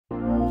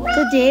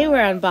Today we're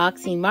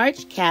unboxing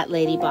March Cat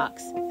Lady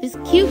Box. This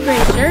cute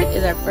gray shirt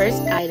is our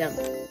first item.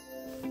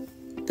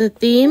 The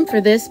theme for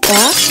this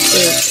box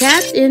is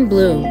Cats in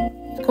Bloom,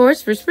 of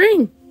course for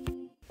spring.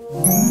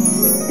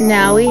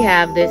 Now we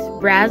have this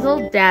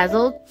Razzle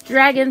Dazzle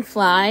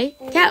Dragonfly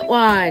Cat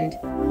Wand.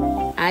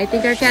 I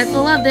think our cats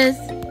will love this.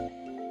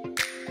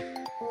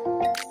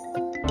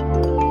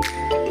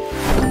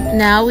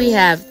 Now we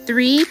have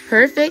 3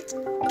 perfect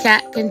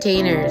cat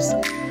containers.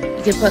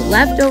 You can put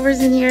leftovers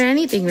in here,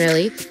 anything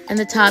really, and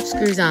the top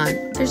screws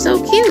on. They're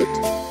so cute.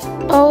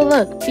 Oh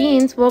look,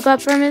 Beans woke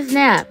up from his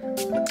nap.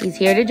 He's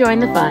here to join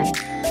the fun.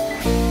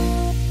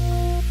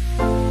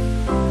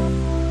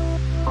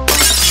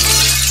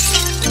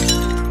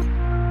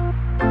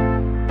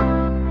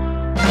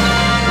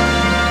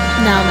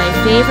 Now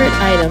my favorite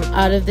item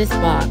out of this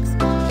box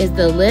is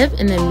the Live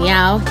in the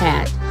Meow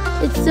hat.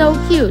 It's so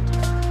cute,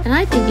 and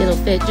I think it'll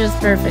fit just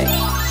perfect.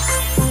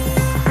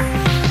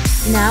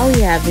 Now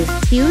we have this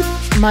cute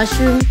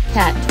mushroom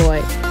cat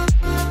toy.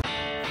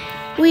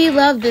 We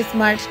love this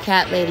March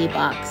Cat Lady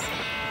box.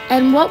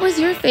 And what was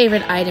your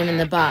favorite item in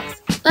the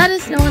box? Let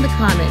us know in the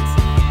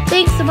comments.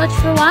 Thanks so much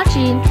for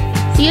watching.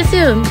 See you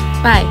soon.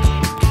 Bye.